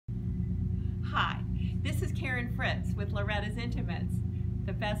Hi, this is Karen Fritz with Loretta's Intimates,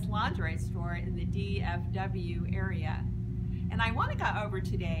 the best lingerie store in the DFW area. And I want to go over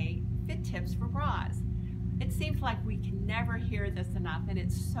today fit tips for bras. It seems like we can never hear this enough, and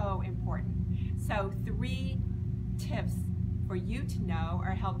it's so important. So 3 tips for you to know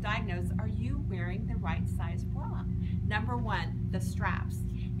or help diagnose, are you wearing the right size bra? Number 1, the straps.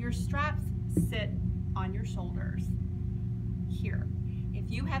 Your straps sit on your shoulders here. If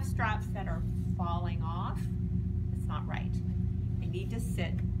you have straps that are falling off, it's not right. They need to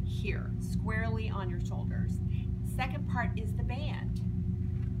sit here, squarely on your shoulders. Second part is the band.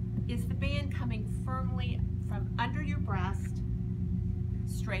 Is the band coming firmly from under your breast,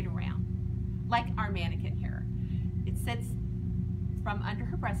 straight around? Like our mannequin here. It sits from under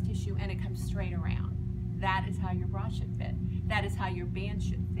her breast tissue and it comes straight around. That is how your bra should fit. That is how your band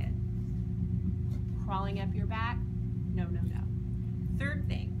should fit. Crawling up your back? No, no, no. Third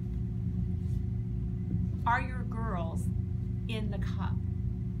thing, are your girls in the cup?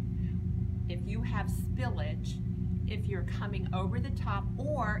 If you have spillage, if you're coming over the top,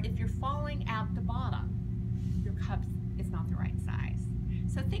 or if you're falling out the bottom, your cup is not the right size.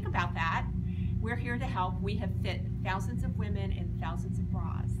 So think about that. We're here to help. We have fit thousands of women in thousands of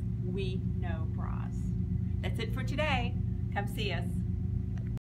bras. We know bras. That's it for today. Come see us.